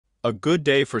A good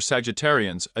day for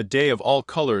Sagittarians, a day of all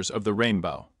colors of the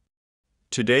rainbow.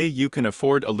 Today you can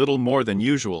afford a little more than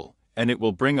usual, and it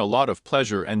will bring a lot of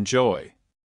pleasure and joy.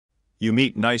 You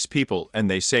meet nice people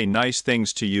and they say nice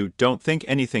things to you. Don't think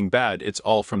anything bad, it's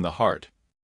all from the heart.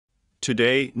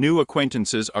 Today, new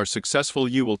acquaintances are successful.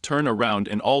 You will turn around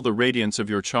in all the radiance of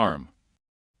your charm.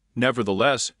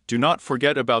 Nevertheless, do not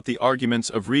forget about the arguments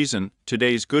of reason,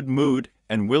 today's good mood,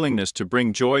 and willingness to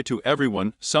bring joy to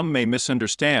everyone. Some may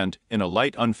misunderstand in a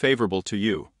light unfavorable to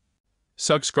you.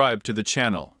 Subscribe to the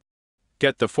channel.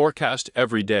 Get the forecast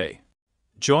every day.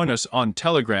 Join us on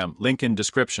Telegram, link in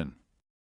description.